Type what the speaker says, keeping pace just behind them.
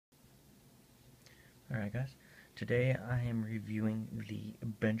Alright guys, today I am reviewing the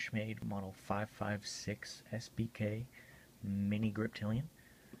Benchmade Model 556 SBK Mini-Griptilian.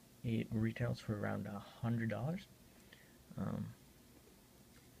 It retails for around $100.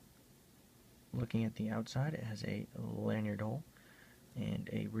 Looking at the outside, it has a lanyard hole and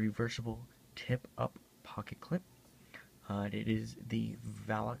a reversible tip-up pocket clip. It is the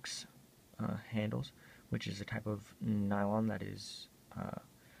Valux handles, which is a type of nylon that is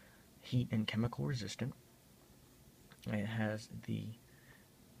heat and chemical resistant. It has the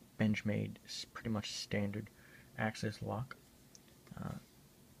Benchmade pretty much standard access lock.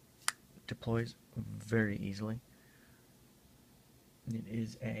 Deploys very easily. It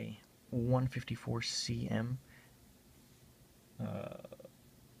is a 154 cm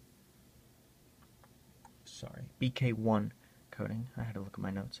BK1 coating. I had to look at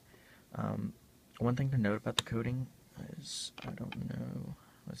my notes. One thing to note about the coating is, I don't know,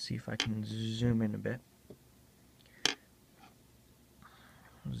 let's see if I can zoom in a bit.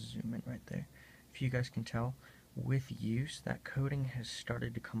 Zoom in right there. If you guys can tell, with use, that coating has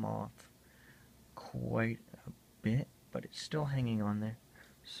started to come off quite a bit, but it's still hanging on there.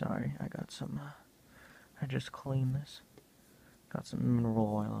 Sorry, I got some, I just cleaned this. Got some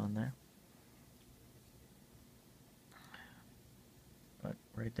mineral oil on there. But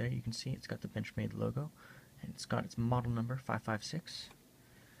right there you can see it's got the Benchmade logo, and it's got its model number 556.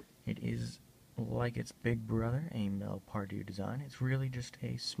 It is like its big brother, a Mel Pardew design. It's really just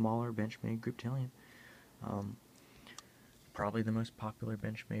a smaller Benchmade Griptilian. Probably the most popular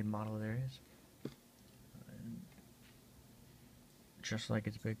Benchmade model there is. Just like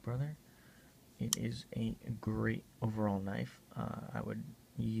its big brother, it is a great overall knife. I would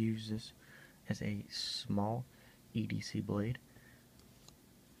use this as a small EDC blade.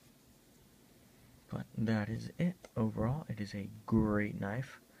 But that is it. Overall, it is a great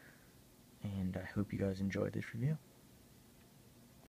knife, and I hope you guys enjoyed this review.